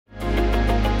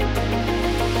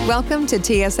Welcome to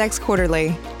TSX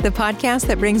Quarterly, the podcast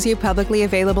that brings you publicly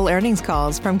available earnings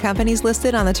calls from companies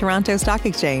listed on the Toronto Stock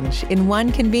Exchange in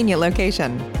one convenient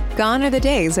location. Gone are the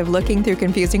days of looking through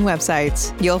confusing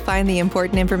websites. You'll find the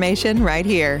important information right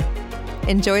here.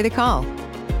 Enjoy the call.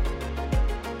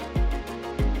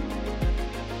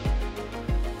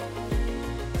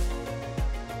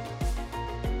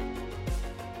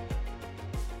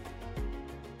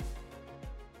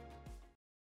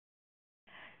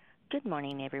 Good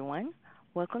morning, everyone.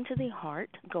 Welcome to the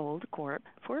Harte Gold Corp.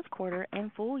 Fourth Quarter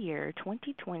and Full Year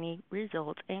 2020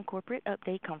 Results and Corporate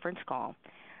Update Conference Call.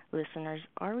 Listeners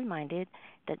are reminded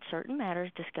that certain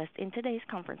matters discussed in today's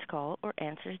conference call or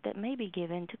answers that may be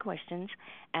given to questions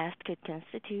asked could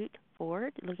constitute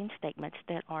forward-looking statements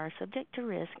that are subject to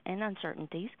risk and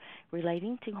uncertainties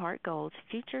relating to Harte Gold's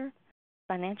future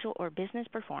financial or business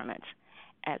performance.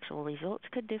 Actual results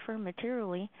could differ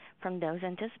materially from those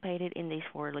anticipated in these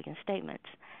forward-looking statements.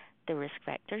 The risk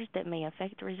factors that may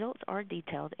affect results are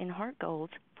detailed in Harte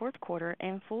Gold's fourth quarter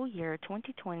and full year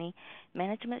 2020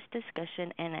 management's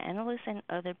discussion and analysis and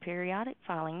other periodic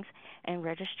filings and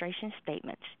registration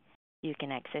statements. You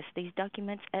can access these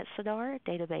documents at SEDAR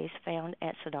database found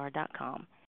at sedar.com.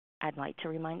 I'd like to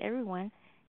remind everyone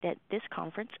that this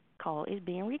conference call is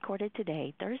being recorded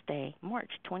today, Thursday, March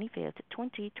 25th,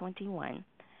 2021.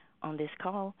 On this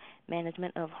call,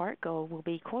 management of Harte Gold will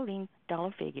be quoting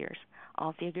dollar figures.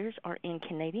 All figures are in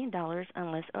Canadian dollars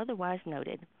unless otherwise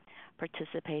noted.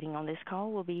 Participating on this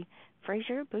call will be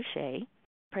Fraser Bourchier,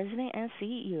 President and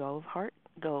CEO of Harte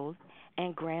Gold,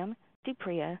 and Graham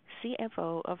Dupree,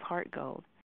 CFO of Harte Gold.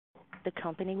 The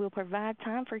company will provide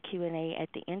time for Q&A at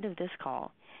the end of this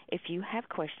call. If you have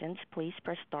questions, please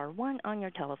press star 1 on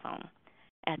your telephone.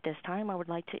 At this time, I would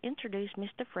like to introduce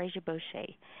Mr. Fraser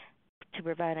Bourchier to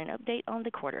provide an update on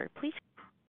the quarter. Please.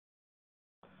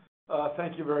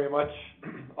 Thank you very much,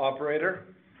 operator,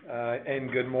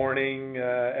 and good morning,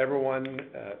 everyone.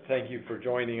 Thank you for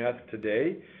joining us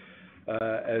today.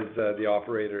 As the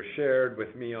operator shared,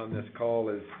 with me on this call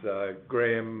is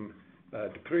Graham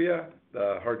Dupree,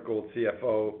 the Harte Gold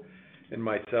CFO, and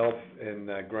myself, and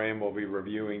Graham will be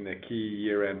reviewing the key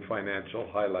year-end financial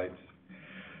highlights.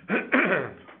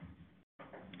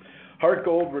 Harte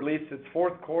Gold released its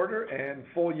fourth quarter and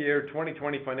full year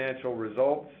 2020 financial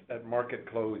results at market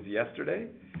close yesterday.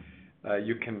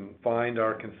 You can find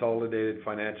our consolidated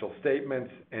financial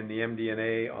statements and the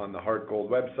MD&A on the Harte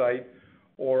Gold website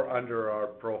or under our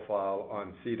profile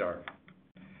on SEDAR.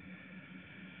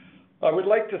 I would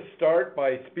like to start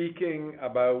by speaking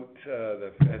about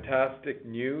the fantastic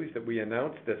news that we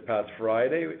announced this past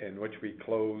Friday, in which we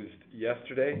closed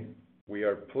yesterday. We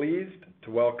are pleased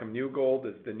to welcome New Gold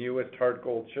as the newest Harte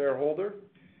Gold shareholder.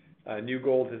 New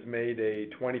Gold has made a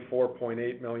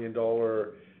 $24.8 million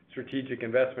strategic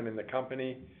investment in the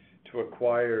company to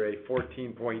acquire a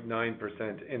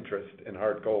 14.9% interest in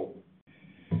Harte Gold.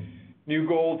 New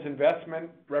Gold's investment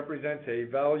represents a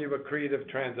value-accretive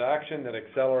transaction that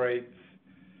accelerates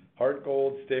Harte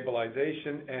Gold's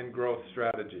stabilization and growth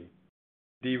strategy,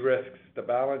 de-risks the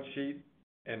balance sheet,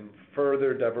 and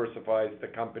further diversifies the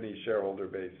company's shareholder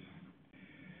base.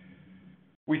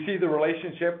 We see the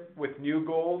relationship with New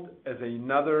Gold as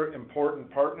another important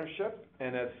partnership,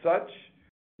 and as such,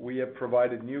 we have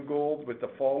provided New Gold with the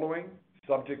following,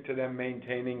 subject to them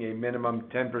maintaining a minimum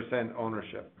 10%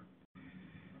 ownership.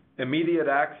 Immediate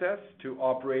access to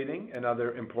operating and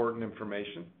other important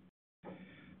information,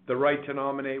 the right to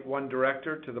nominate one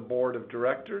director to the board of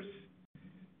directors,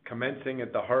 commencing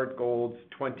at the Harte Gold's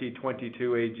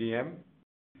 2022 AGM,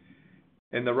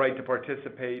 and the right to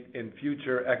participate in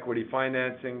future equity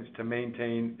financings to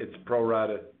maintain its pro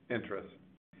rata interest.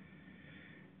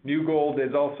 New Gold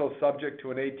is also subject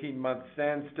to an 18-month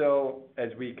standstill as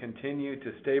we continue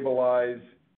to stabilize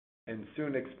and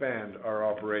soon expand our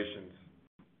operations.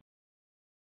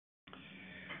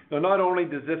 Now, not only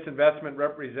does this investment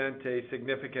represent a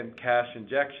significant cash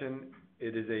injection,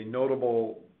 it is a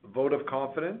notable vote of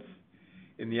confidence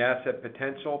in the asset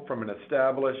potential from an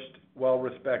established,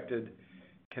 well-respected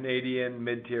Canadian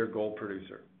mid-tier gold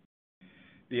producer.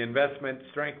 The investment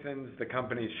strengthens the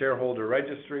company's shareholder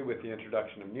registry with the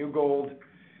introduction of New Gold,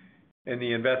 and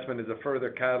the investment is a further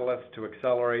catalyst to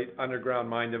accelerate underground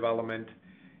mine development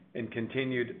and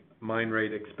continued mine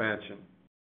rate expansion.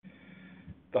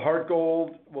 The Harte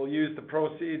Gold will use the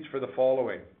proceeds for the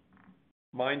following: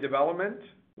 mine development,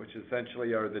 which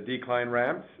essentially are the decline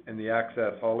ramps and the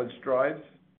access haulage drives,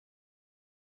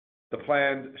 the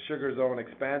planned sugar zone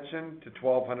expansion to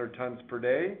 1,200 tons per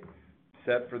day,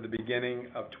 set for the beginning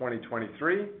of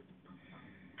 2023,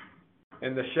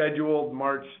 and the scheduled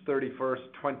March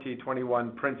 31st,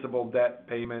 2021 principal debt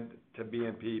payment to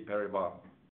BNP Paribas.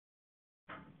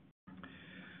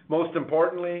 Most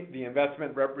importantly, the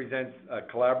investment represents a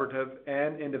collaborative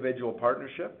and individual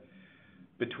partnership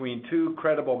between two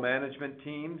credible management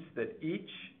teams that each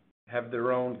have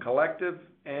their own collective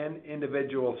and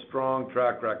individual strong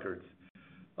track records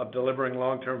of delivering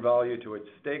long-term value to its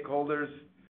stakeholders,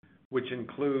 which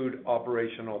include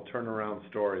operational turnaround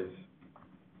stories.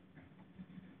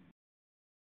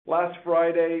 Last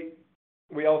Friday,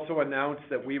 we also announced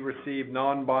that we received a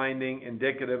non-binding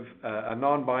indicative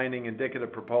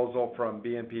proposal from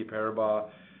BNP Paribas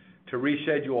to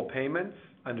reschedule payments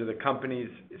under the company's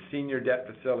senior debt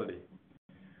facility,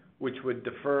 which would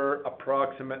defer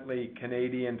approximately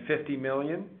 50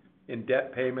 million in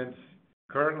debt payments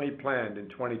currently planned in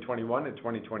 2021 and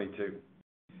 2022.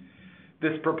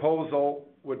 This proposal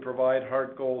would provide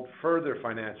Harte Gold further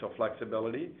financial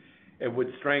flexibility. It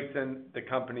would strengthen the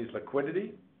company's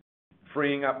liquidity,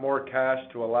 freeing up more cash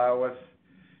to allow us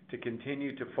to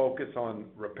continue to focus on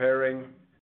repairing,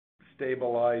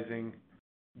 stabilizing,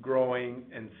 growing,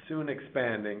 and soon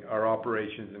expanding our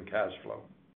operations and cash flow.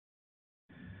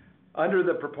 Under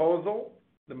the proposal,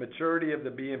 the maturity of the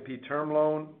BNP term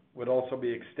loan would also be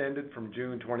extended from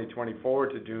June 2024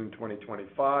 to June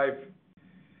 2025,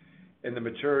 and the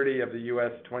maturity of the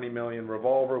US $20 million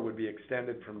revolver would be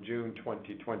extended from June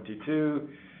 2022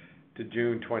 to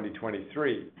June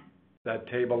 2023. That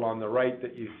table on the right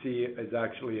that you see is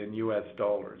actually in US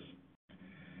dollars.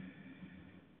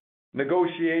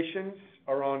 Negotiations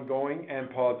are ongoing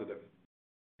and positive,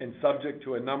 and subject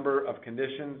to a number of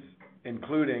conditions,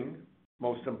 including,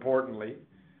 most importantly,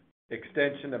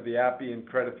 extension of the Appian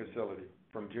credit facility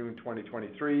from June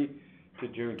 2023 to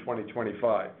June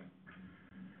 2025,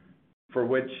 for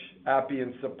which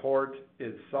Appian support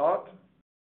is sought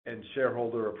and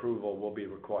shareholder approval will be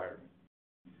required.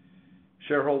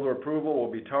 Shareholder approval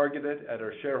will be targeted at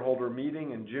our shareholder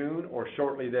meeting in June or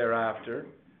shortly thereafter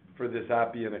for this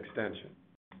Appian extension.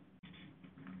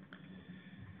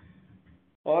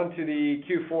 On to the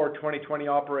Q4 2020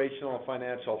 operational and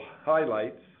financial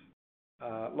highlights.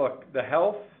 Look, the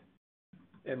health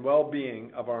and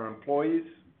well-being of our employees,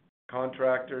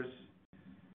 contractors,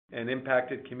 and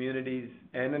impacted communities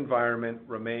and environment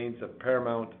remains of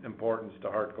paramount importance to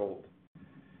Harte Gold.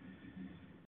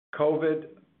 COVID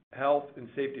health and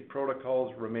safety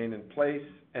protocols remain in place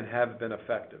and have been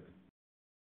effective.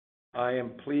 I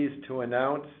am pleased to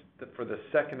announce that for the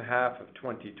second half of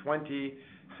 2020,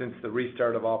 since the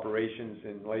restart of operations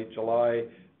in late July,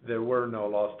 there were no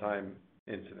lost time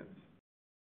incidents.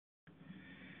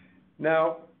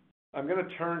 Now, I'm going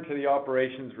to turn to the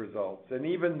operations results. And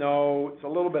even though it's a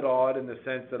little bit odd in the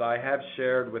sense that I have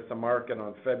shared with the market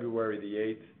on February the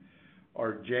 8th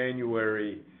our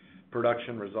January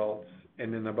production results,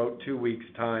 and in about 2 weeks'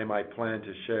 time I plan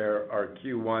to share our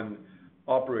Q1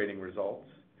 operating results.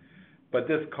 But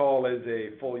this call is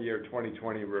a full year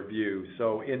 2020 review.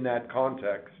 So in that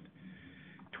context,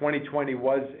 2020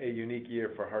 was a unique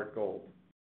year for Harte Gold.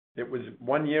 It was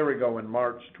 1 year ago in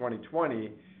March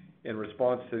 2020, in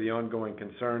response to the ongoing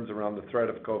concerns around the threat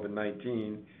of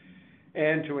COVID-19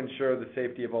 and to ensure the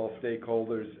safety of all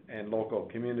stakeholders and local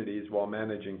communities while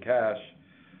managing cash,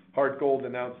 Harte Gold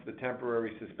announced the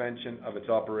temporary suspension of its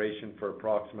operation for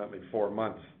approximately 4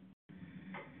 months.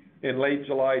 In late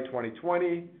July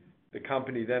 2020, the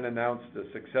company then announced the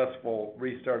successful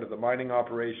restart of the mining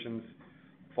operations,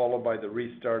 followed by the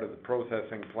restart of the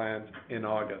processing plant in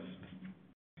August.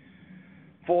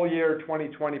 Full year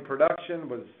 2020 production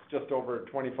was just over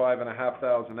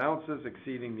 25,500 ounces,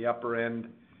 exceeding the upper end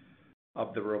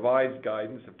of the revised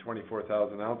guidance of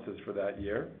 24,000 ounces for that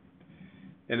year.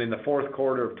 And in the fourth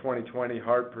quarter of 2020,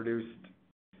 Harte produced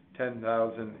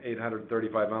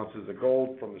 10,835 ounces of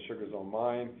gold from the Sugar Zone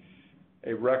mine,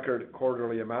 a record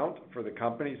quarterly amount for the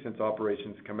company since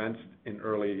operations commenced in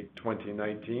early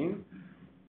 2019.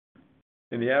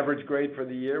 And the average grade for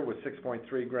the year was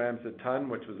 6.3 grams a ton,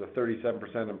 which was a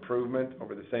 37% improvement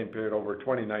over the same period over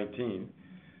 2019.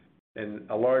 And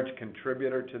a large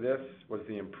contributor to this was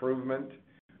the improvement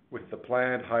with the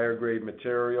planned higher grade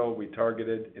material we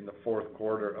targeted in the fourth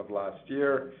quarter of last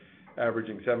year,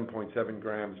 averaging 7.7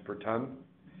 grams per ton.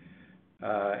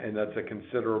 And that's a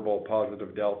considerable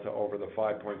positive delta over the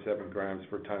 5.7 grams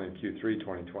per ton in Q3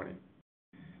 2020.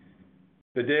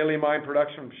 The daily mine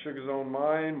production from Sugar Zone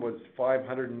mine was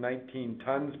 519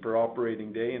 tons per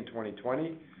operating day in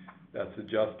 2020. That's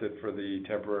adjusted for the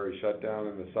temporary shutdown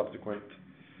and the subsequent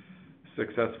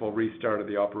successful restart of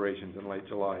the operations in late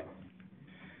July.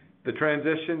 The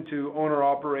transition to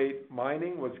owner-operate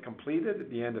mining was completed at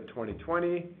the end of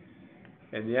 2020,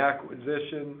 and the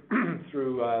acquisition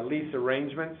through lease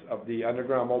arrangements of the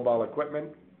underground mobile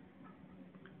equipment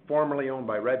formerly owned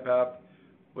by Redpath,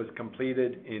 was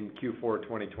completed in Q4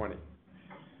 2020.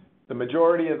 The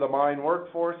majority of the mine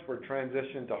workforce were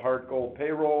transitioned to Harte Gold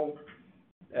payroll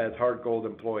as Harte Gold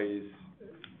employees,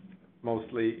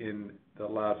 mostly in the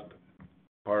last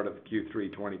part of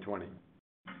Q3 2020.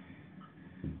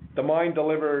 The mine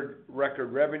delivered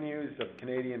record revenues of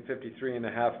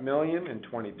 53.5 million in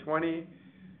 2020.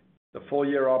 The full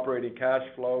year operating cash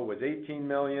flow was 18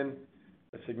 million,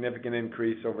 a significant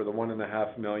increase over the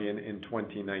 1.5 million in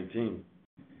 2019.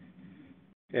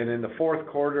 And in the fourth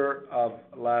quarter of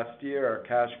last year, our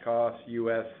cash costs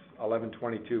US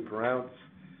 $11.22 per ounce,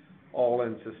 all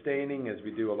in sustaining, as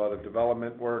we do a lot of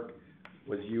development work,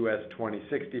 was US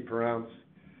 $20.60 per ounce.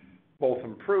 Both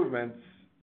improvements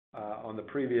on the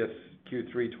previous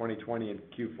Q3 2020 and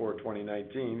Q4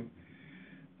 2019.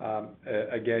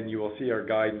 Again, you will see our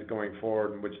guidance going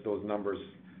forward in which those numbers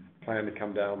plan to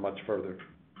come down much further.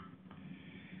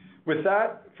 With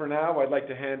that, for now, I'd like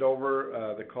to hand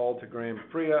over the call to Graham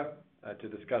Freya to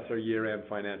discuss our year-end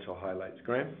financial highlights.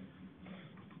 Graham?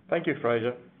 Thank you,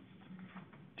 Fraser.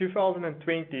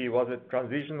 2020 was a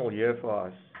transitional year for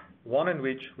us, one in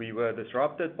which we were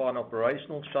disrupted by an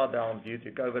operational shutdown due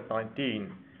to COVID-19,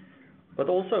 but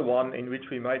also one in which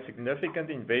we made significant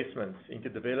investments into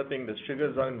developing the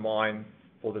Sugar Zone mine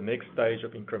for the next stage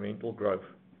of incremental growth.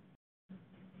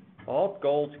 Harte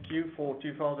Gold's Q4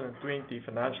 2020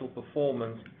 financial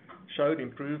performance showed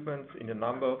improvements in a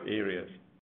number of areas.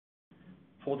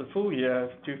 For the full year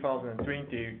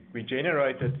 2020, we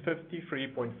generated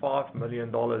 $53.5 million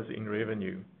in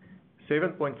revenue,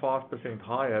 7.5%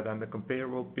 higher than the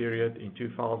comparable period in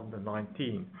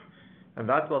 2019. And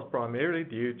that was primarily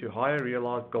due to higher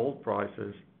realized gold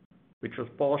prices, which was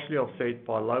partially offset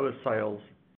by lower sales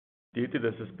due to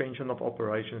the suspension of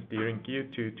operations during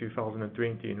Q2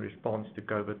 2020 in response to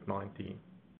COVID-19.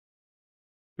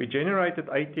 We generated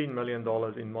 $18 million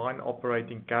in mine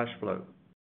operating cash flow,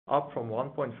 up from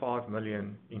 $1.5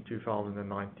 million in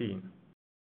 2019.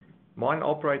 Mine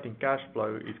operating cash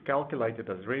flow is calculated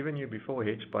as revenue before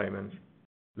hedge payments,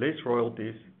 less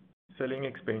royalties, selling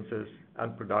expenses,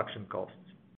 and production costs.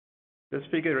 This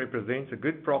figure represents a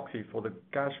good proxy for the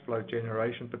cash flow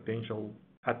generation potential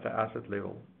at the asset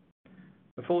level.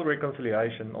 The full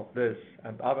reconciliation of this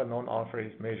and other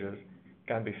non-IFRS measures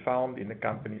can be found in the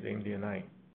company's MD&A.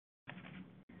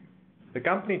 The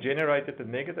company generated a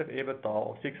negative EBITDA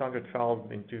of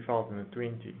 $600,000 in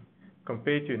 2020,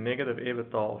 compared to a negative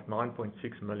EBITDA of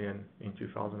 $9.6 million in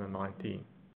 2019.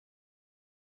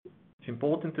 It's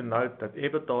important to note that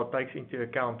EBITDA takes into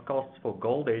account costs for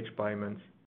gold hedge payments,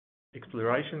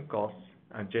 exploration costs,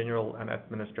 and general and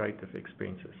administrative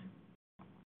expenses.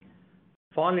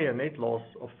 Finally, a net loss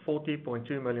of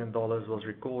 $40.2 million was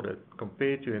recorded,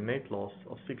 compared to a net loss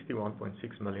of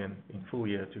 $61.6 million in full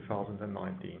year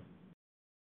 2019.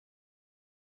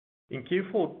 In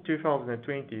Q4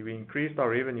 2020, we increased our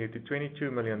revenue to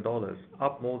 $22 million,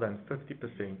 up more than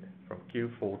 50% from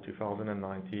Q4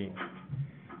 2019.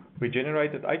 We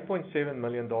generated $8.7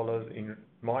 million in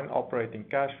mine operating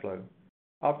cash flow,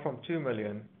 up from $2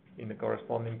 million in the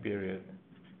corresponding period.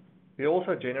 We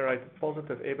also generated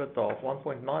positive EBITDA of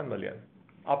 $1.9 million,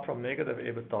 up from negative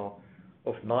EBITDA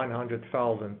of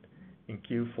 $900,000 in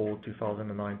Q4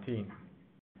 2019.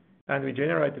 And we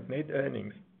generated net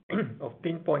earnings of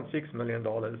 $10.6 million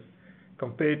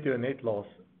compared to a net loss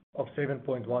of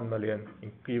 $7.1 million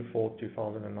in Q4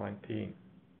 2019.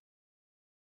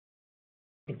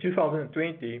 In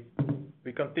 2020,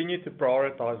 we continued to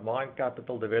prioritize mine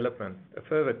capital development. A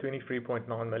further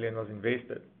 $23.9 million was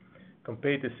invested,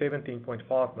 compared to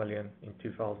 $17.5 million in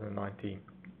 2019.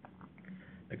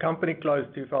 The company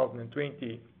closed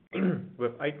 2020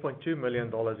 with $8.2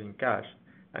 million in cash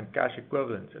and cash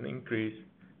equivalents, an increase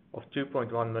of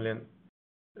 $2.1 million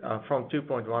from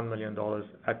 $2.1 million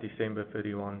at December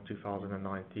 31,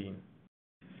 2019.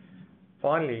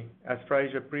 Finally, as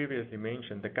Fraser previously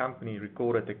mentioned, the company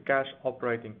recorded a cash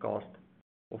operating cost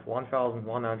of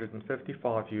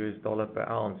 $1,155 per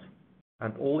ounce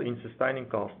and all-in sustaining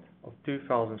cost of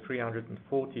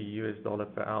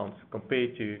 $2,340 per ounce,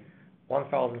 compared to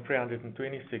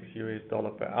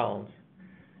 $1,326 per ounce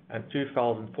and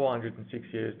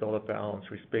 $2,406 per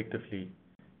ounce, respectively,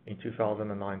 in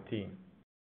 2019.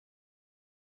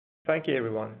 Thank you,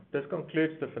 everyone. This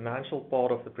concludes the financial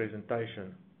part of the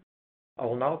presentation. I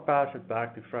will now pass it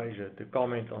back to Fraser to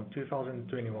comment on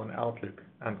 2021 outlook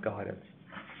and guidance.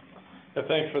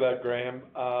 Thanks for that, Graham.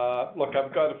 Look,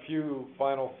 I've got a few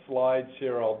final slides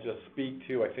here I'll just speak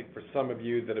to. I think for some of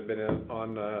you that have been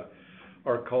on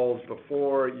our calls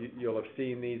before, you'll have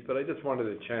seen these, but I just wanted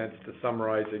a chance to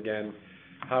summarize again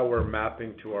how we're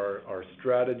mapping to our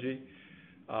strategy.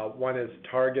 One is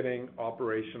targeting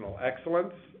operational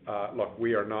excellence. Look,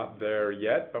 we are not there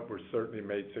yet, but we've certainly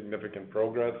made significant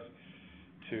progress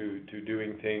to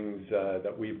doing things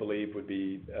that we believe would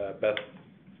be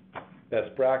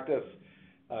best practice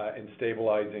in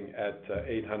stabilizing at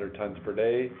 800 tons per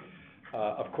day.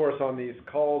 Of course, on these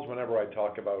calls, whenever I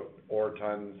talk about ore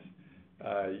tons,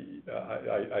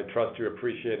 I trust you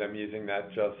appreciate I'm using that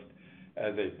just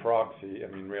as a proxy.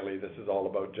 I mean, really, this is all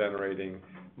about generating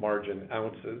margin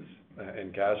ounces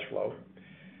and cash flow.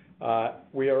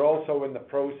 We are also in the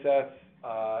process,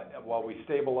 while we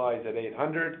stabilize at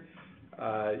 800,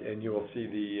 and you will see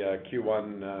the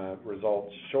Q1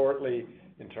 results shortly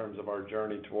in terms of our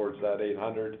journey towards that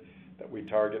 800 that we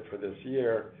target for this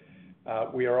year.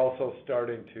 We are also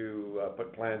starting to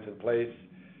put plans in place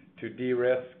to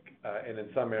de-risk and in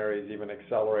some areas even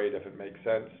accelerate, if it makes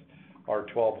sense, our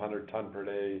 1,200 ton per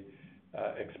day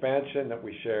expansion that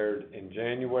we shared in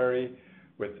January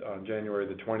on January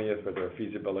the 20th with our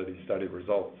feasibility study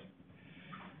results.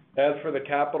 As for the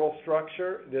capital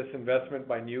structure, this investment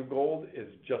by New Gold is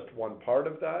just one part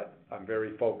of that. I'm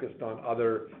very focused on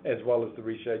other, as well as the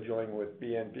rescheduling with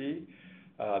BNP.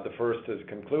 The first is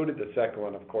concluded. The second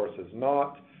one, of course, is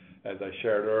not, as I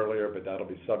shared earlier, but that'll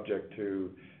be subject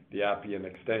to the Appian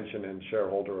extension and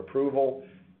shareholder approval,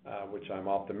 which I'm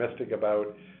optimistic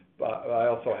about. But I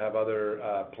also have other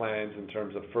plans in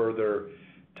terms of further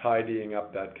tidying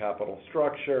up that capital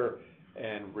structure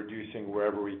and reducing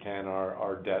wherever we can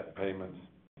our debt payments.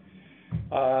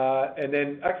 And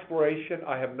then exploration,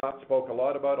 I have not spoke a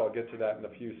lot about. I'll get to that in a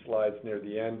few slides near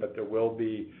the end, but there will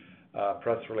be a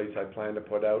press release I plan to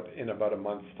put out in about a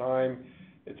month's time.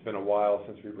 It's been a while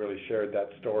since we've really shared that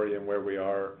story and where we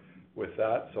are with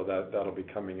that, so that'll be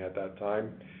coming at that time.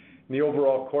 And the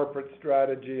overall corporate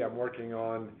strategy I'm working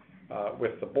on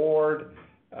with the board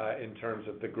in terms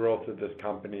of the growth of this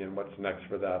company and what's next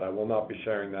for that. I will not be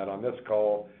sharing that on this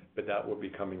call, but that will be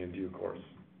coming in due course.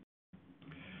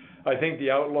 I think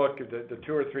the outlook, the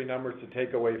two or three numbers to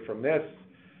take away from this,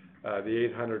 the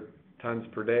 800 tons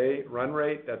per day run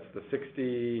rate, that's the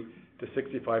 60 to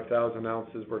 65,000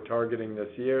 ounces we're targeting this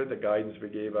year, the guidance we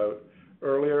gave out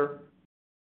earlier,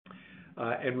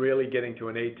 and really getting to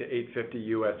an 8 to 850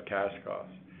 US cash cost.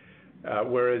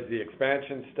 Whereas the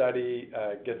expansion study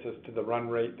gets us to the run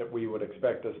rate that we would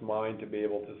expect this mine to be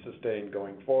able to sustain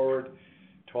going forward,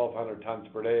 1,200 tons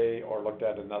per day, or looked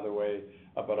at another way,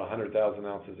 about 100,000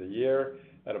 ounces a year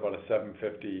at about a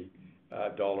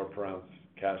 $750 per ounce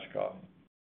cash cost.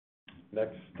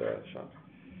 Next, Sean.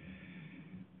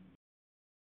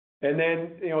 And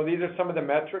then, these are some of the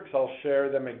metrics. I'll share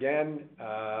them again,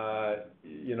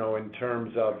 in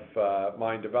terms of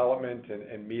mine development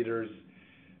and meters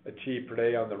achieved per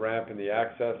day on the ramp and the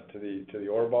access to the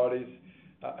ore bodies,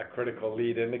 a critical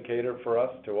lead indicator for us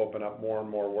to open up more and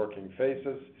more working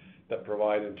faces that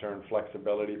provide in turn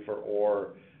flexibility for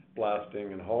ore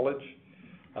blasting and haulage.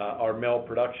 Our mill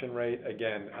production rate,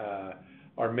 again,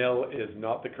 our mill is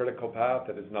not the critical path.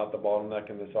 It is not the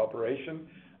bottleneck in this operation.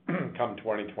 Come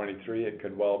 2023, it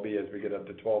could well be as we get up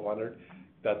to 1,200.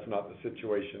 That's not the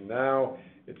situation now.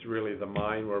 It's really the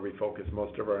mine where we focus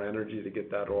most of our energy to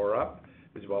get that ore up,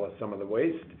 as well as some of the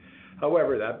waste.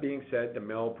 However, that being said, the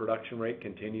mill production rate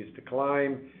continues to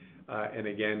climb, and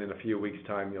again, in a few weeks'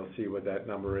 time, you'll see what that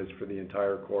number is for the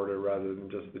entire quarter rather than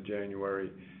just the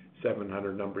January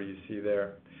 700 number you see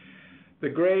there. The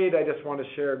grade, I just want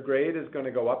to share, grade is going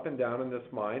to go up and down in this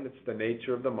mine. It's the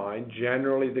nature of the mine.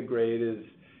 Generally, the grade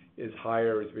is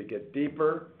higher as we get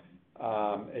deeper.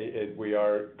 We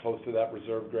are close to that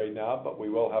reserve grade now, but we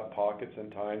will have pockets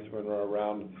and times when we're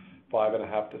around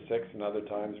 5.5 to 6, and other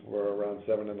times we're around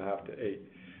 7.5 to 8.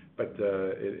 But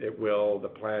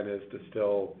the plan is to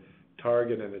still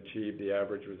target and achieve the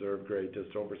average reserve grade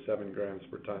just over 7 grams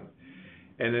per ton.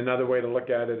 And another way to look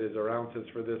at it is our ounces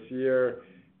for this year,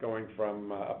 going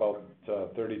from about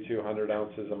 3,200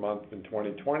 ounces a month in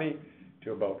 2020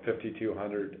 to about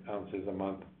 5,200 ounces a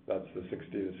month. That's the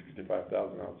 60 to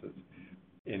 65,000 ounces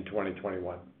in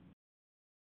 2021.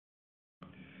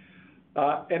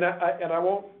 And I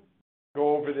won't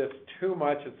go over this too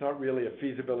much. It's not really a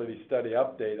feasibility study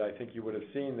update. I think you would have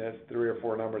seen this, 3 or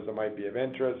 4 numbers that might be of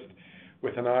interest,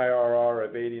 with an IRR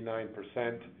of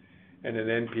 89% and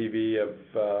an NPV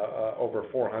of over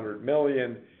 400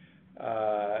 million.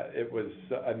 It was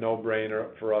a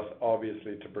no-brainer for us,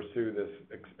 obviously, to pursue this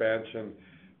expansion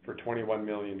for 21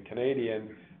 million Canadian,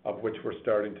 of which we're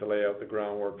starting to lay out the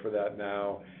groundwork for that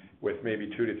now, with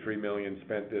maybe 2 to 3 million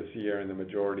spent this year and the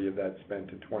majority of that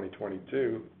spent in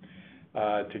 2022,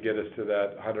 to get us to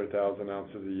that 100,000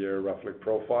 ounces a year roughly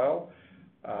profile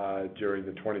during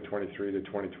the 2023 to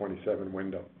 2027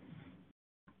 window.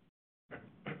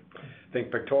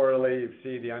 Think pictorially, you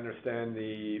see understand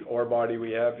the ore body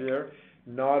we have here.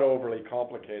 Not overly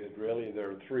complicated, really.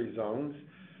 There are 3 zones: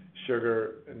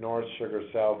 Sugar North, Sugar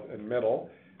South, and Middle.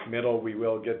 Middle we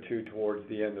will get to towards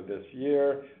the end of this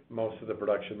year. Most of the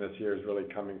production this year is really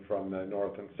coming from the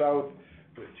North and South,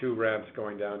 with 2 ramps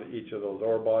going down to each of those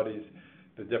ore bodies.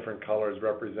 The different colors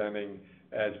representing,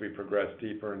 as we progress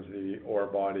deeper into the ore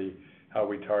body, how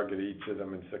we target each of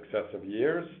them in successive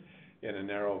years in a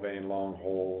narrow vein, long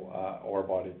hole ore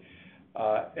body.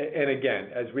 And again,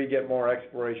 as we get more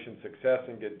exploration success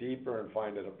and get deeper and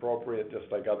find it appropriate,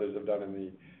 just like others have done in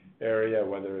the area,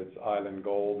 whether it's Island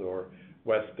Gold or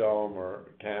West Dome or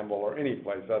Campbell or any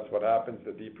place, that's what happens.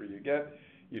 The deeper you get,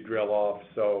 you drill off.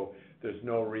 So there's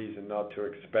no reason not to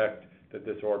expect that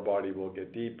this ore body will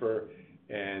get deeper,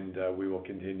 and we will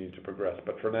continue to progress.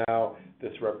 But for now,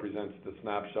 this represents the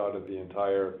snapshot of the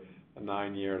entire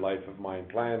 9-year life of mine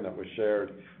plan that was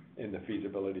shared in the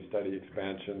feasibility study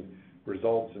expansion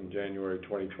results in January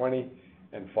 2020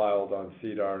 and filed on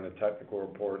SEDAR in a technical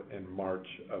report in March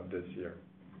of this year.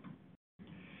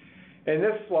 And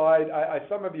this slide,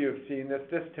 some of you have seen this.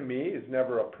 This to me is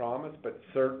never a promise, but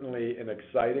certainly an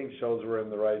exciting, shows we're in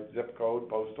the right zip code,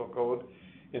 postal code,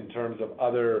 in terms of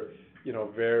other,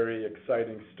 very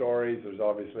exciting stories. There's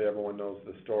obviously, everyone knows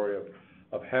the story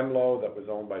of Hemlo that was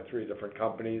owned by 3 different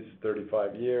companies,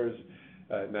 35 years,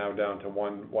 now down to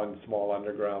one small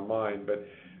underground mine, but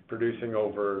producing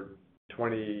over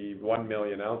 21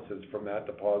 million ounces from that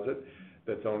deposit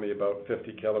that's only about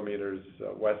 50 kilometers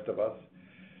west of us.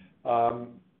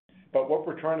 But what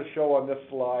we're trying to show on this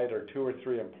slide are 2 or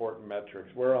 3 important metrics.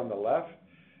 We're on the left,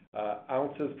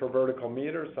 ounces per vertical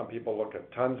meter. Some people look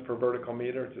at tons per vertical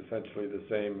meter. It's essentially the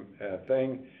same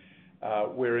thing.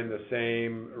 We're in the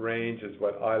same range as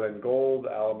what Island Gold,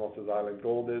 Alamos's Island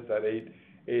Gold is, at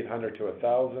 800 to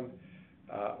 1,000,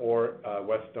 or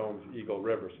West Dome's Eagle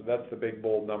River. So that's the big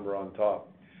bold number on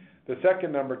top. The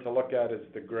second number to look at is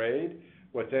the grade.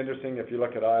 What's interesting, if you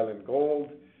look at Island Gold,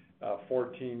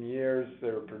 14 years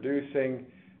they were producing.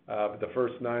 The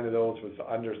first 9 of those was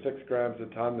under 6 grams a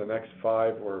ton. The next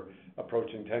 5 were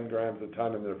approaching 10 grams a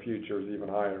ton, and their future is even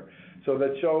higher. So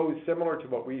that shows, similar to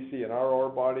what we see in our ore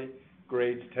body,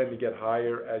 grades tend to get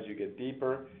higher as you get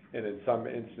deeper, and in some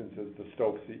instances the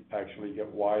stopes actually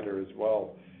get wider as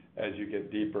well as you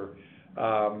get deeper.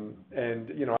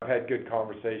 I've had good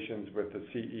conversations with the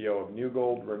CEO of New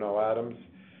Gold, Renaud Adams,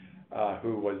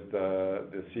 who was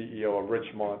the CEO of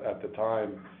Richmont at the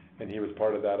time, and he was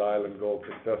part of that Island Gold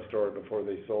success story before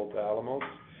they sold to Alamos,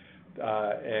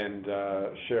 and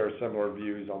share similar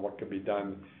views on what could be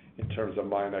done in terms of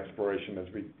mine exploration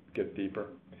as we get deeper.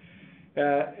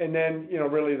 And then,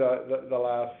 really the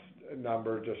last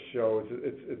number just shows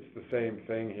it's the same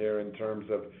thing here in terms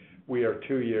of we are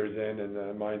 2 years in, and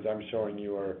the mines I'm showing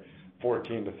you are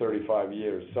 14 to 35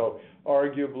 years. So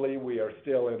arguably we are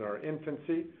still in our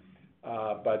infancy,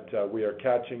 but we are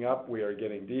catching up. We are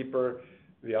getting deeper.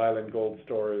 The Island Gold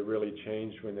story really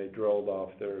changed when they drilled off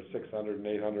their 600 and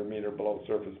 800 meter below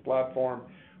surface platform.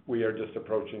 We are just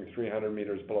approaching 300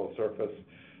 meters below surface.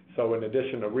 So in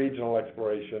addition to regional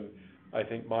exploration, I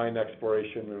think mine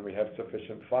exploration, when we have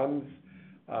sufficient funds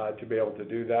to be able to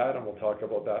do that, and we'll talk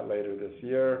about that later this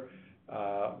year,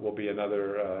 will be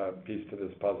another piece to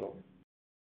this puzzle.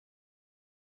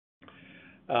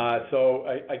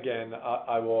 Again,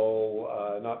 I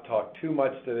will not talk too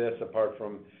much to this, apart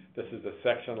from this is a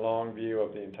section-long view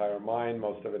of the entire mine,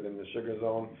 most of it in the Sugar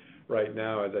Zone. Right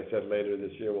now, as I said, later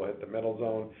this year we'll hit the Middle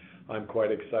Zone. I'm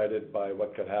quite excited by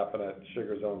what could happen at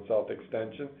Sugar Zone South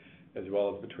Extension, as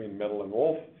well as between Middle and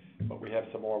Wolf, but we have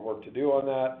some more work to do on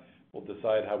that. We'll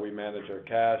decide how we manage our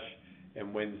cash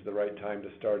and when's the right time to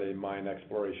start a mine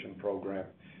exploration program,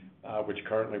 which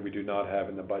currently we do not have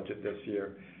in the budget this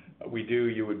year. We do,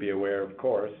 you would be aware, of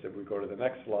course, if we go to the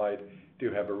next slide,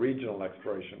 do have a regional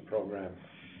exploration program.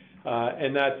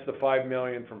 And that's the $5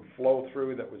 million from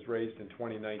flow-through that was raised in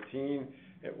 2019.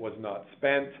 It was not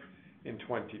spent in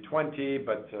 2020,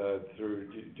 but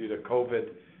due to COVID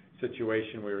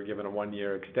situation, we were given a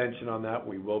 1-year extension on that.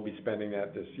 We will be spending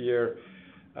that this year.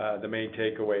 The main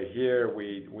takeaway here,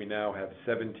 we now have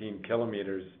 17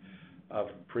 kilometers of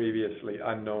previously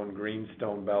unknown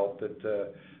greenstone belt that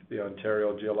the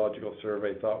Ontario Geological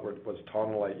Survey thought was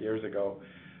tonalite years ago.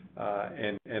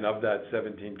 And of that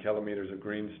 17 kilometers of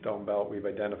greenstone belt, we've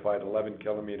identified 11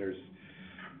 kilometers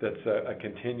that's a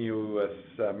continuous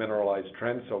mineralized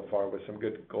trend so far with some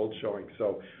good gold showing.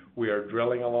 So we are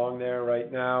drilling along there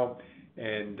right now,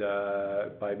 and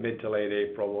by mid to late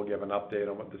April, we'll give an update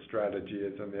on what the strategy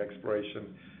is on the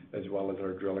exploration as well as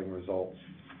our drilling results.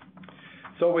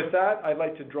 So with that, I'd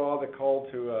like to draw the call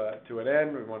to an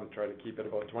end. We want to try to keep it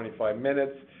about 25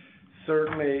 minutes.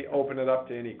 Certainly open it up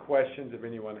to any questions if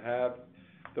anyone have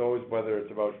those, whether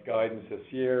it's about guidance this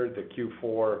year, the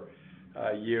Q4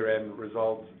 year-end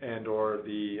results, and or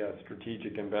the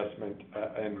strategic investment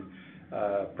and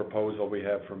proposal we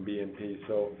have from BNP.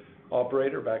 So,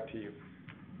 operator, back to you.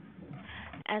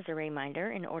 As a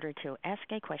reminder, in order to ask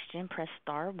a question, press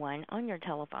star 1 on your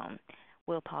telephone.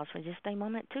 We'll pause for just a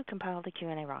moment to compile the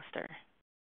Q&A roster.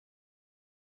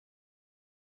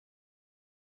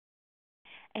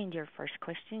 And your first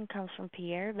question comes from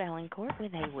Pierre Vaillancourt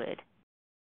with Haywood.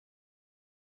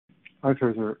 Hi,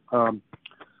 Treasurer.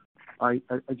 I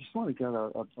just want to get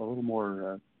a little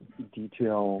more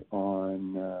detail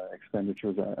on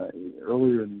expenditures.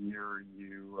 Earlier in the year,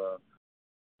 you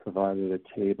provided a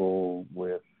table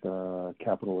with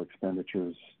capital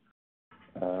expenditures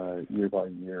year by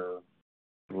year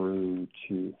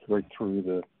right through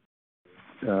the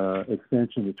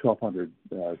expansion to 1,200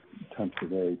 tons per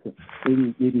day. So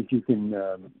maybe if you can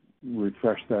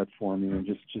refresh that for me and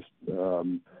just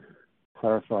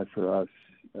clarify for us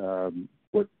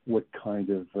what kind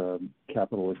of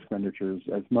capital expenditures,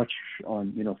 as much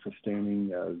on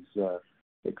sustaining as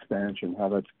expansion, how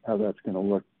that's going to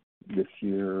look this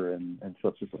year and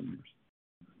subsequent years.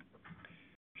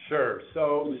 Sure.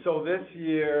 So this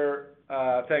year,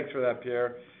 thanks for that,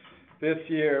 Pierre. This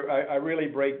year, I really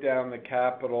break down the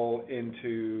capital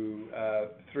into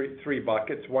three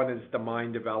buckets. One is the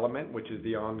mine development, which is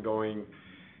the ongoing,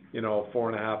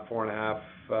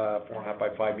 4.5 by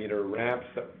 5 meter ramps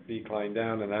that decline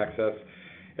down and access.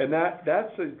 And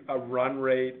that's a run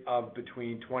rate of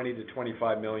between $20 to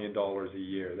 $25 million a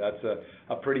year. That's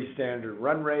a pretty standard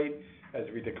run rate as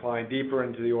we decline deeper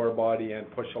into the ore body and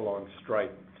push along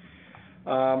strike.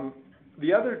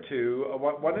 The other two,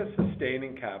 one is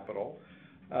sustaining capital.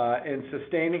 And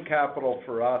sustaining capital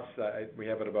for us, we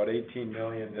have it about $18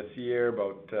 million this year,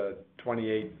 about $28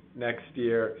 million next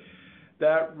year.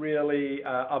 That really,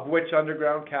 of which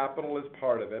underground capital is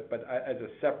part of it, but as a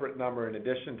separate number in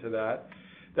addition to that,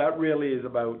 that really is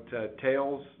about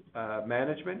tails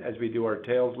management as we do our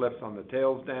tails lifts on the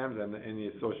tails dams and the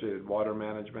associated water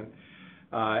management.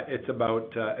 It's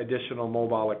about additional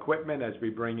mobile equipment as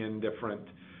we bring in different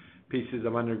pieces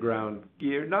of underground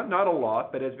gear. Not a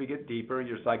lot, but as we get deeper,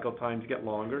 your cycle times get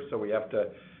longer, so we have to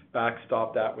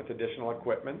backstop that with additional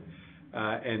equipment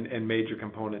and major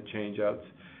component changeouts.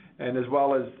 And as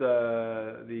well as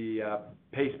the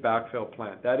paste backfill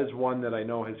plant. That is one that I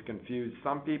know has confused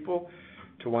some people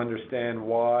to understand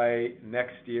why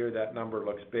next year that number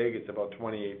looks big. It's about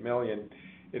 $28 million.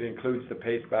 It includes the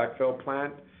paste backfill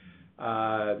plant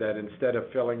that instead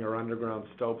of filling our underground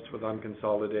stopes with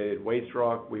unconsolidated waste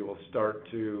rock, we will start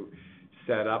to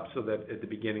set up so that at the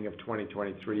beginning of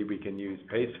 2023 we can use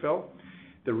paste fill.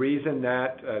 The reason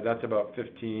that's about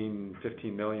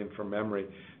 $15 million from memory.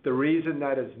 The reason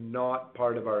that is not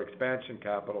part of our expansion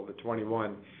capital, the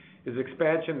 21, is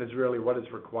expansion is really what is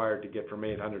required to get from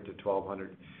 800 to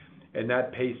 1,200. And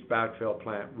that paste backfill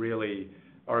plant really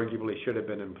arguably should have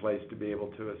been in place to be able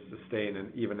to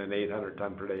sustain even an 800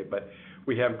 ton per day. But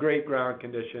we have great ground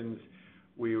conditions.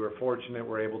 We were fortunate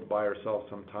we're able to buy ourselves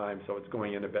some time, so it's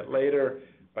going in a bit later,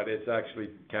 but it's actually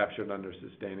captured under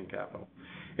sustaining capital.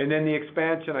 And then the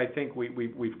expansion, I think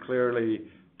we've clearly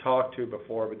talked to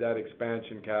before, but that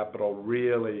expansion capital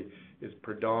really is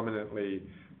predominantly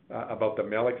about the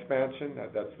mill expansion.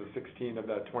 That's the 16 of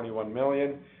that 21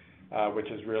 million,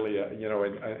 which is really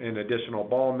an additional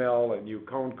ball mill, a new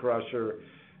cone crusher,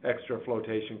 extra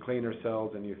flotation cleaner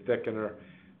cells, a new thickener.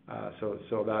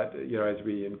 So that as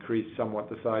we increase somewhat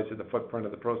the size of the footprint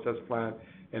of the process plant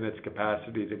and its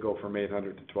capacity to go from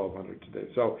 800 to 1,200 today.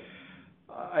 So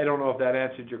I don't know if that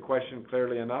answered your question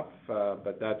clearly enough,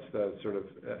 but that's the sort of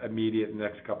immediate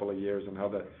next couple of years and how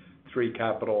the three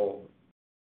capital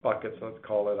buckets, let's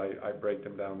call it, I break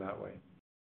them down that way.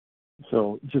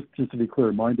 So just to be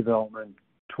clear, mine development,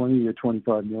 20 to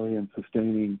 25 million,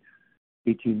 sustaining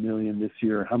 18 million this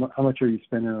year. How much are you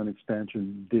spending on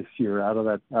expansion this year out of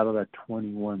that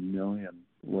 21 million?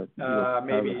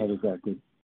 Maybe how does that go?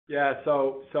 Yeah,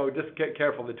 so just get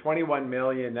careful. The 21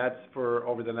 million, that's for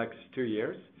over the next 2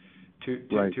 years, two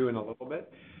and a little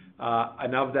bit.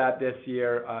 And of that this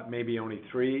year, maybe only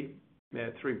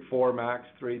 4 max,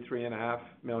 3.5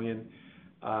 million,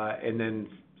 and then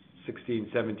 16,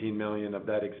 17 million of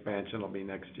that expansion will be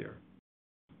next year.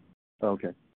 Okay.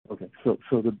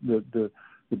 So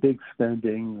the big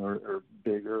spending or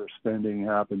bigger spending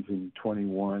happens in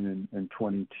 21 and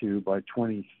 22. By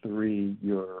 23,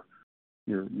 you're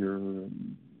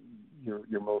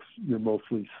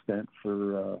mostly spent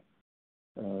for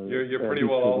You're pretty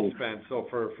well all spent. So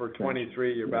for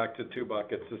 23, you're back to two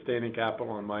buckets: sustaining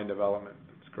capital and mine development.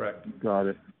 That's correct. Got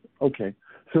it. Okay.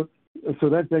 So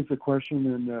that begs the question,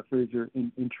 then, Fraser,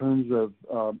 in terms of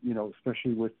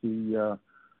especially with the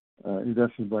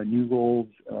investment by New Gold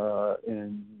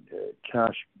and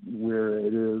cash where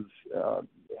it is,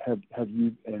 have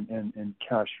you and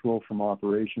cash flow from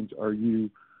operations, are you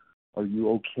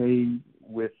okay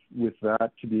with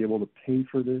that to be able to pay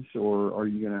for this, or are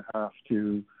you going to have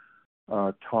to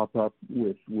top up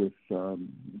with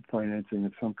financing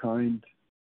of some kind?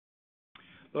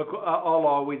 Look, I'll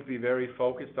always be very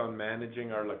focused on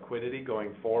managing our liquidity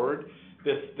going forward.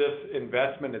 This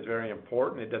investment is very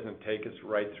important. It doesn't take us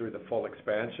right through the full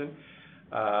expansion,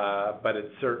 but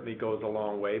it certainly goes a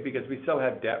long way because we still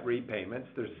have debt repayments.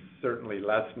 There's certainly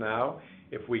less now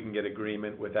if we can get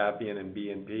agreement with Appian and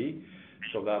BNP,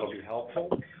 so that'll be helpful.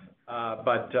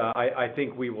 But I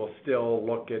think we will still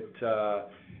look at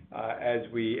as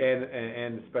we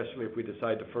and especially if we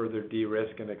decide to further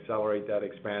de-risk and accelerate that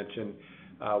expansion.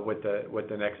 What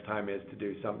the next time is to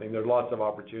do something. There's lots of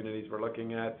opportunities we're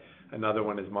looking at. Another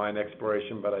one is mine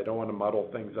exploration, but I don't want to muddle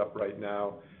things up right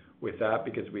now with that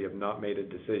because we have not made a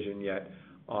decision yet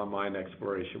on mine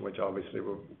exploration, which obviously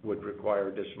would require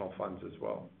additional funds as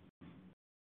well.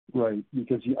 Right,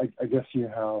 because I guess you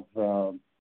have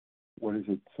what is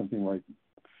it, something like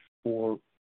 $4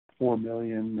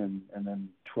 million and then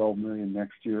 $12 million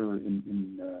next year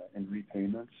in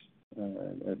repayments,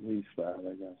 at least that,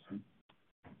 I guess.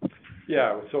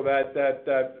 Yeah, so that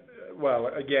well,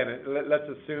 again, let's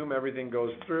assume everything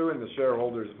goes through and the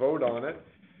shareholders vote on it.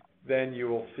 Then you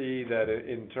will see that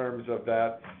in terms of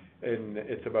that,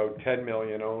 it's about $10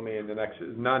 million only in the next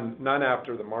none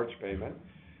after the March payment,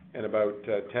 and about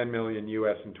 $10 million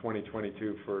US in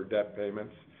 2022 for debt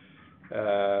payments.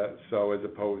 So as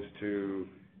opposed to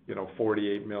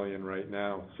 $48 million right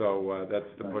now. So that's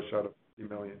the push out of $50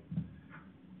 million.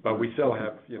 But we still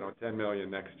have $10 million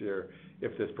next year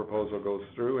if this proposal goes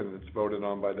through and it's voted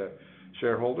on by the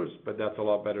shareholders. But that's a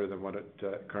lot better than what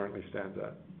it currently stands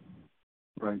at.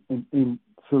 Right. And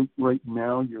so right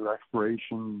now your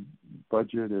exploration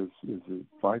budget is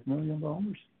 $5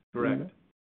 million? Correct.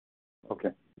 Okay.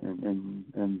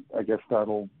 And I guess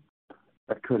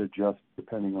that could adjust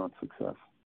depending on success.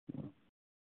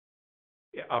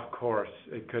 Yeah, of course,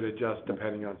 it could adjust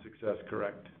depending on success.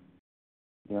 Correct.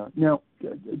 Yeah. Now,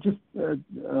 just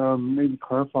maybe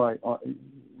clarify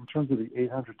in terms of the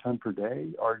 800 ton per day.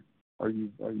 Are you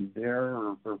there,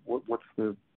 or what's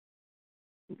the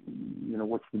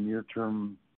what's the near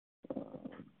term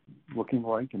looking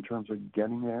like in terms of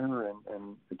getting there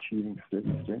and achieving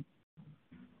steady state?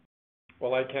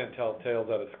 Well, I can't tell tales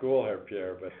out of school here,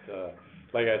 Pierre, but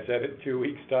like I said, in 2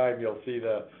 weeks' time you'll see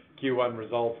the Q1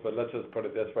 results. But let's just put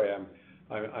it this way: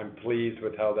 I'm pleased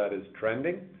with how that is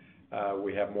trending.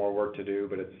 We have more work to do,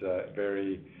 but it's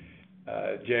very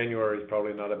January is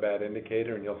probably not a bad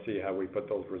indicator, and you'll see how we put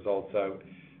those results out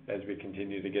as we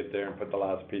continue to get there and put the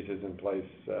last pieces in place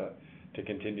to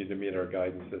continue to meet our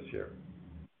guidance this year.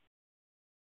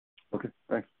 Okay,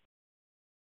 thanks.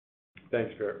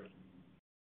 Thanks, Pierre.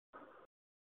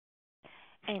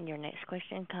 And your next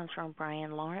question comes from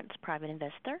Brian Lawrence, private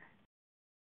investor.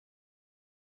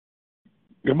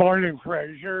 Good morning,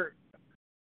 Fraser.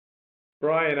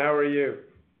 Brian, how are you?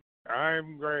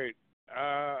 I'm great.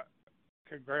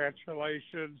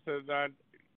 Congratulations. And I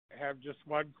have just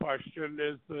one question.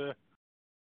 Is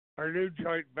our new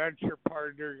joint venture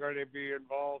partner going to be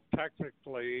involved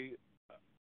technically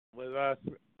with us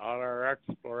on our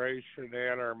exploration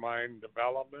and our mine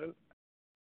development?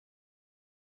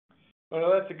 Well,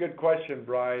 that's a good question,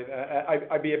 Brian.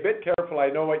 I'd be a bit careful. I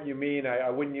know what you mean. I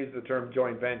wouldn't use the term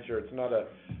joint venture. It's not a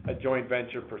joint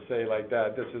venture per se like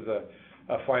that. This is a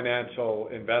financial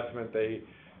investment. They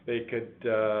could,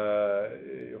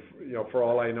 for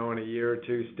all I know, in a year or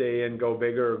two, stay in, go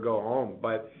bigger, or go home.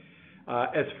 But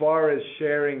as far as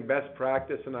sharing best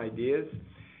practice and ideas,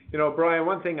 Brian,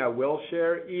 one thing I will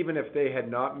share, even if they had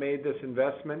not made this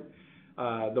investment,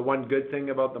 the one good thing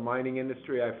about the mining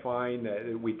industry, I find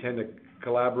that we tend to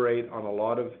collaborate on a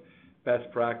lot of best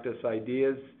practice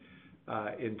ideas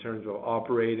in terms of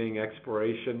operating,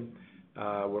 exploration.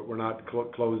 We're not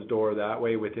closed door that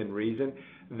way, within reason.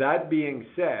 That being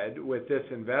said, with this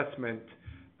investment,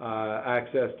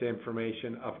 access to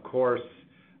information, of course,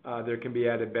 there can be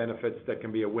added benefits that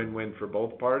can be a win-win for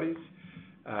both parties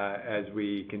as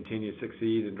we continue to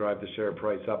succeed and drive the share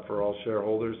price up for all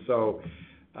shareholders. So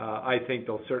I think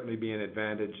there'll certainly be an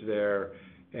advantage there,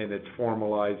 and it's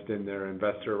formalized in their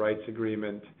investor rights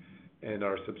agreement and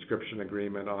our subscription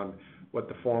agreement on what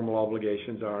the formal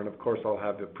obligations are. And of course, I'll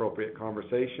have the appropriate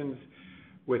conversations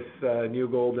with New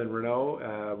Gold and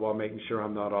Renault while making sure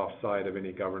I'm not offside of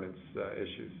any governance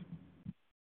issues.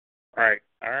 All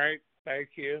right. Thank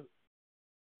you.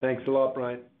 Thanks a lot,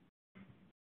 Brian.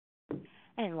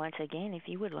 And once again, if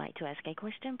you would like to ask a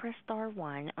question, press star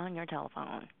 1 on your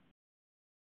telephone.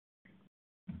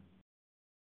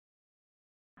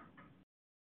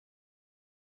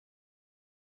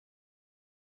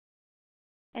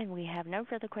 And we have no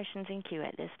further questions in queue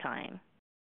at this time.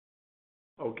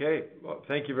 Okay. Well,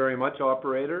 thank you very much,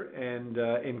 operator. And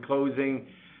in closing,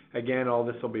 again, all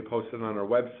this will be posted on our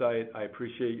website. I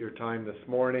appreciate your time this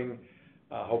morning.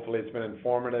 Hopefully it's been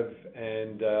informative,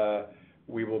 and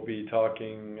we will be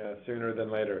talking sooner than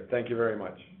later. Thank you very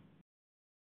much.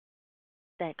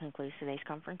 That concludes today's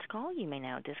conference call. You may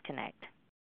now disconnect.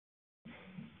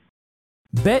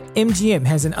 BetMGM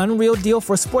has an unreal deal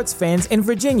for sports fans in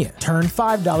Virginia. Turn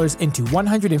 $5 into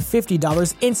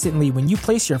 $150 instantly when you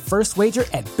place your first wager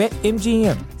at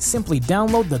BetMGM. Simply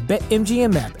download the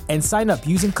BetMGM app and sign up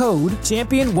using code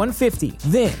Champion150.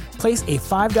 Then, place a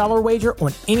 $5 wager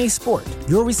on any sport.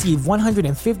 You'll receive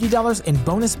 $150 in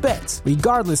bonus bets,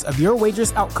 regardless of your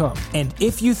wager's outcome. And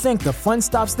if you think the fun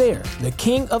stops there, the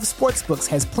king of sportsbooks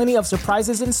has plenty of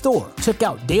surprises in store. Check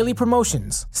out daily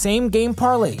promotions, same-game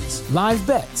parlays, live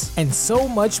bets, and so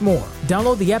much more.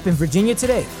 Download the app in Virginia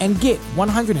today and get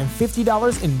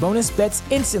 $150 in bonus bets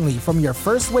instantly from your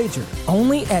first wager.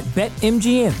 Only at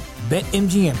BetMGM.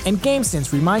 BetMGM and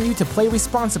GameSense remind you to play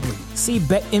responsibly. See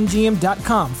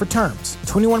BetMGM.com for terms.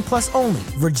 21 plus only.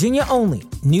 Virginia only.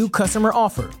 New customer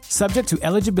offer. Subject to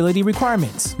eligibility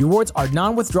requirements. Rewards are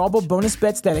non-withdrawable bonus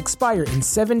bets that expire in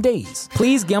 7 days.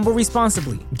 Please gamble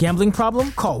responsibly. Gambling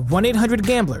problem? Call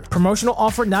 1-800-GAMBLER. Promotional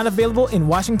offer not available in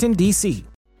Washington, D.C.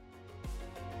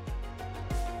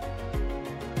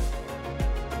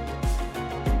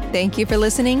 Thank you for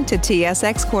listening to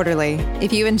TSX Quarterly.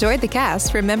 If you enjoyed the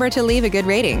cast, remember to leave a good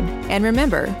rating. And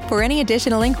remember, for any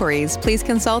additional inquiries, please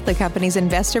consult the company's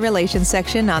investor relations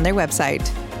section on their website.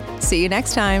 See you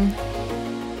next time.